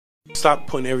Stop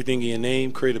putting everything in your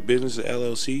name. Create a business, an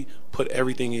LLC. Put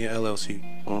everything in your LLC.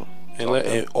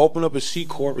 And open up a C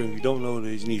corp. And if you don't know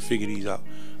this, you need to figure these out.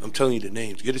 I'm telling you the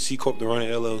names. Get a C corp to run an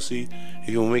LLC. If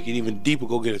you want to make it even deeper,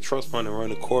 go get a trust fund and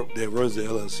run a corp that runs the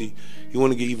LLC. You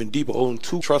want to get even deeper, own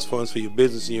 2 trust funds for your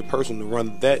business and your personal to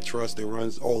run that trust that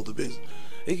runs all the business.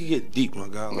 It can get deep, my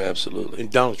guy. Absolutely.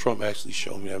 And Donald Trump actually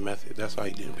showed me that method. That's how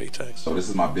he didn't pay tax. So this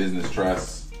is my business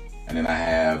trust, and then I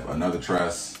have another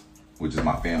trust, which is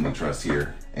my family trust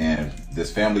here. And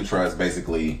this family trust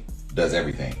basically does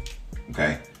everything,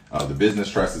 okay? The business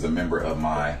trust is a member of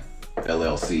my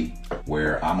LLC,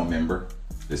 where I'm a member.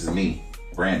 This is me,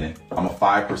 Brandon. I'm a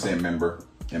 5% member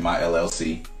in my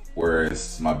LLC,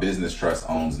 whereas my business trust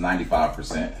owns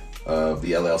 95% of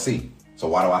the LLC. So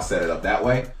why do I set it up that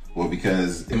way? Well,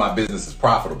 because my business is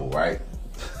profitable, right?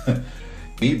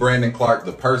 Me, Brandon Clark,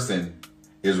 the person,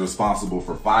 is responsible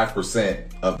for 5%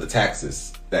 of the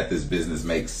taxes that this business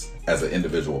makes as an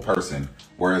individual person,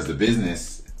 whereas the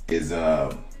business is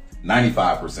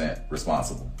 95%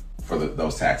 responsible for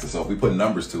those taxes. So if we put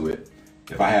numbers to it,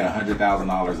 if I had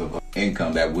 $100,000 of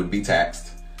income that would be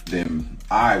taxed, then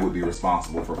I would be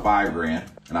responsible for $5 grand,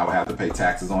 and I would have to pay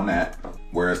taxes on that,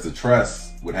 whereas the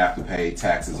trust would have to pay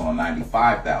taxes on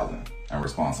 $95,000. I'm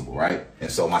responsible, right?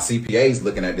 And so my CPA is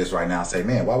looking at this right now and say,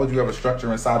 man, why would you have a structure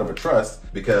inside of a trust?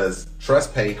 Because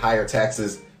trusts pay higher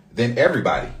taxes than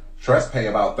everybody. Trusts pay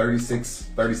about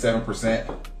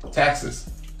 37% taxes,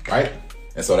 right?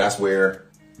 And so that's where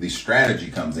the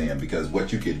strategy comes in, because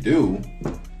what you could do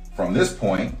from this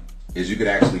point is you could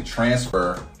actually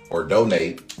transfer or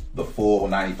donate the full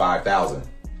 $95,000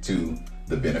 to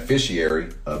the beneficiary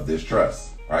of this trust.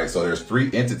 Right, so there's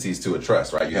 3 entities to a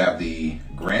trust, right? You have the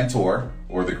grantor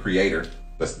or the creator.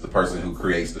 That's the person who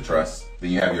creates the trust.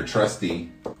 Then you have your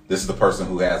trustee. This is the person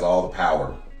who has all the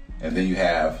power. And then you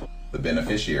have the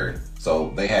beneficiary.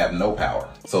 So they have no power.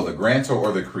 So the grantor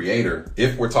or the creator,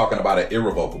 if we're talking about an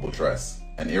irrevocable trust,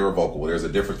 there's a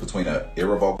difference between an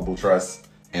irrevocable trust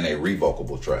and a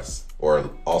revocable trust, or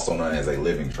also known as a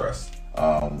living trust.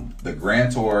 The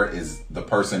grantor is the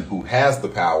person who has the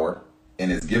power and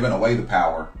is giving away the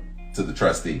power to the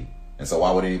trustee. And so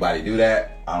why would anybody do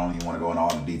that? I don't even want to go into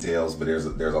all the details, but there's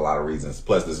a lot of reasons.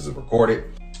 Plus, this is recorded.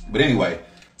 But anyway,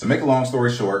 to make a long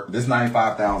story short, this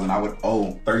 $95,000, I would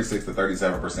owe 36 to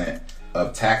 37%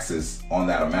 of taxes on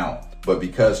that amount. But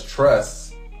because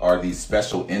trusts are these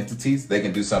special entities, they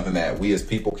can do something that we as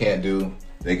people can't do.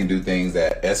 They can do things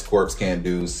that S corps can't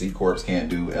do, C corps can't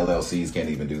do, LLCs can't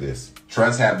even do this.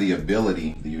 Trusts have the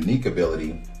ability, the unique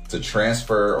ability, to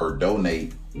transfer or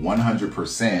donate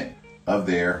 100% of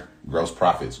their gross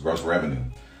profits, gross revenue.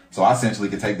 So I essentially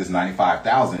could take this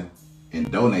 $95,000 and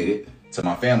donate it to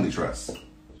my family trust.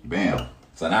 Bam.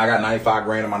 So now I got 95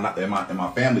 grand in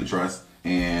my family trust,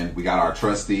 and we got our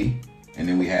trustee, and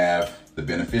then we have the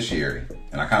beneficiary.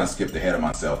 And I kind of skipped ahead of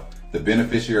myself. The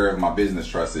beneficiary of my business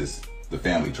trust is the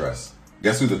family trust.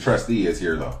 Guess who the trustee is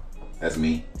here though? That's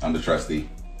me. I'm the trustee.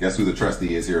 Guess who the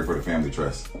trustee is here for the family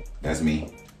trust? That's me.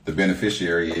 The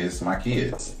beneficiary is my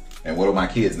kids. And what do my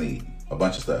kids need? A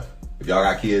bunch of stuff. If y'all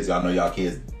got kids, y'all know y'all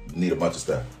kids need a bunch of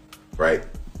stuff, right?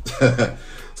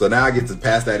 So now I get to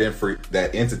pass that in for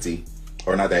that entity,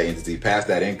 or not that entity, pass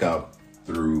that income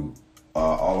through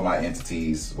all of my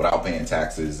entities without paying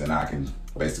taxes, and I can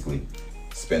basically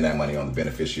spend that money on the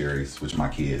beneficiaries, which are my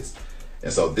kids.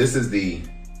 And so this is the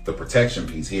protection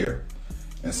piece here.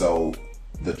 And so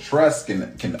the trust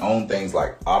can own things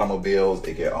like automobiles,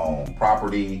 it can own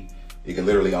property, it can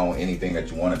literally own anything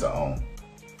that you want it to own.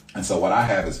 And so what I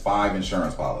have is 5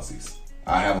 insurance policies.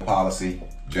 I have a policy,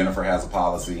 Jennifer has a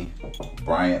policy,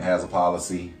 Bryant has a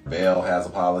policy, Belle has a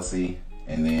policy,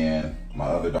 and then my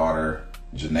other daughter,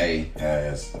 Janae,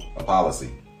 has a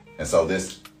policy. And so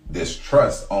this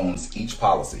trust owns each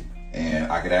policy,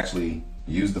 and I could actually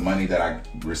use the money that I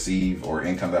receive or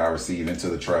income that I receive into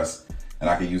the trust, and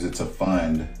I can use it to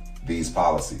fund these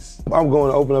policies. I'm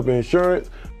going to open up insurance.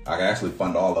 I can actually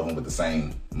fund all of them with the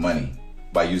same money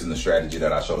by using the strategy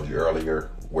that I showed you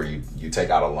earlier, where you take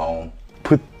out a loan,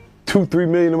 put $2-3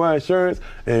 million in my insurance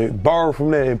and borrow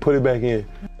from that and put it back in.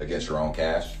 Against your own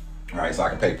cash. All right, so I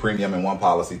can pay premium in one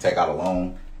policy, take out a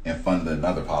loan, and fund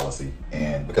another policy.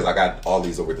 And because I got all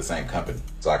these over at the same company,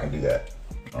 so I can do that.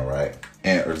 All right.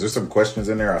 And is there some questions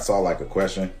in there? I saw like a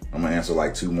question. I'm gonna answer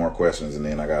like 2 more questions and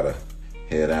then I gotta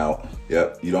head out.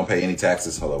 Yep, you don't pay any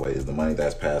taxes. Hold on, wait, is the money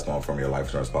that's passed on from your life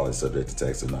insurance policy subject to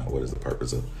tax or not? What is the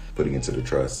purpose of putting into the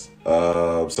trust?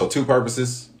 So 2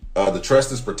 purposes. The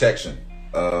trust is protection.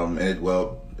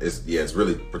 It's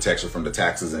really protection from the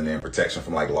taxes, and then protection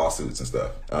from like lawsuits and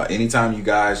stuff. Anytime you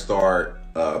guys start,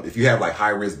 if you have like high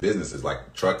risk businesses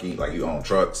like trucking, like you own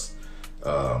trucks,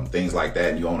 things like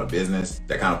that, and you own a business,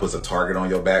 that kind of puts a target on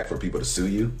your back for people to sue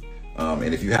you.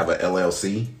 And if you have a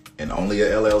LLC and only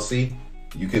a LLC,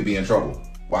 you could be in trouble.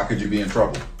 Why could you be in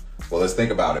trouble? Well, let's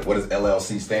think about it. What does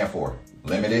LLC stand for?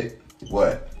 Limited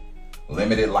what?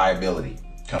 Limited liability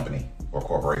company or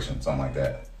corporation, something like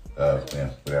that. Yeah,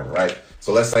 whatever, right?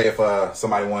 So let's say if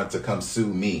somebody wanted to come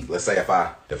sue me, let's say if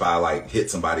I like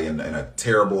hit somebody in a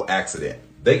terrible accident,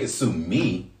 they could sue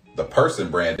me, the person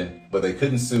Brandon, but they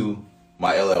couldn't sue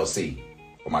my LLC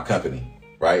or my company,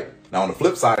 right? Now on the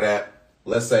flip side of that,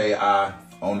 let's say I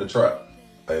own the truck,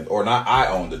 or not I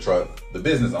own the truck, the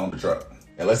business owned the truck.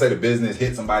 And let's say the business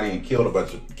hit somebody and killed a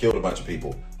bunch of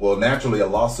people. Well, naturally a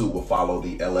lawsuit will follow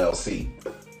the LLC.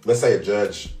 Let's say a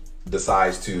judge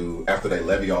decides to, after they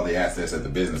levy all the assets that the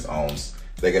business owns,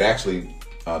 they could actually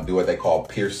do what they call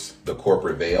pierce the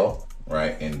corporate veil,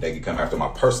 right? And they could come after my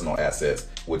personal assets,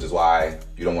 which is why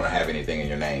you don't want to have anything in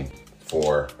your name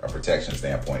for a protection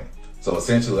standpoint. So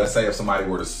essentially, let's say if somebody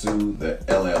were to sue the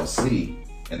LLC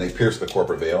and they pierce the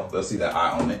corporate veil, they'll see that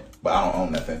I own it, but I don't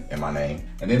own nothing in my name.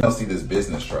 And then they'll see this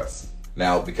business trust.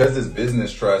 Now, because this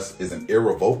business trust is an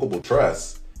irrevocable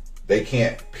trust, they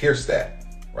can't pierce that,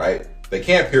 right? They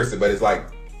can't pierce it, but it's like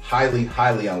highly,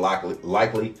 highly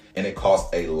unlikely, and it costs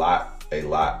a lot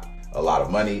of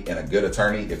money. And a good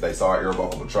attorney, if they saw an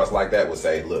irrevocable trust like that, would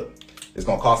say, look, it's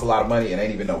gonna cost a lot of money and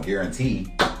ain't even no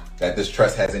guarantee that this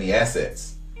trust has any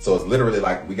assets. So it's literally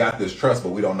like, we got this trust, but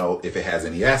we don't know if it has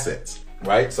any assets,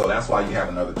 right? So that's why you have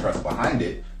another trust behind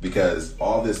it, because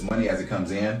all this money as it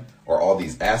comes in, or all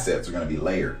these assets are gonna be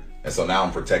layered. And so now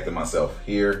I'm protecting myself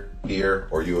here,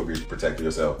 or you will be protecting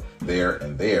yourself there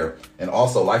and there. And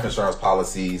also life insurance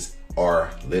policies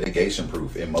are litigation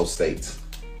proof in most states.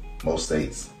 Most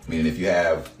states. Meaning if you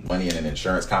have money in an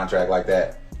insurance contract like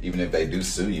that, even if they do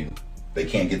sue you, they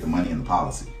can't get the money in the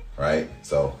policy, right?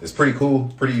 So it's pretty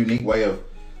cool, pretty unique way of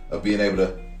being able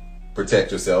to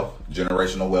protect yourself.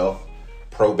 Generational wealth,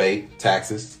 probate,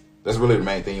 taxes. That's really the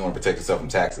main thing. You want to protect yourself from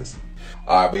taxes.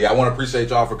 But yeah, I want to appreciate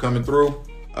y'all for coming through.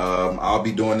 I'll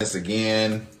be doing this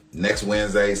again next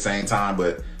Wednesday, same time,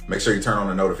 but make sure you turn on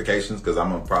the notifications, because I'm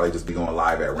gonna probably just be going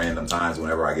live at random times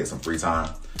whenever I get some free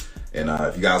time. And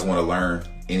if you guys want to learn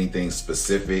anything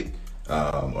specific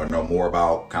or know more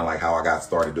about kind of like how I got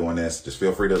started doing this, just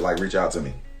feel free to like reach out to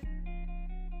me.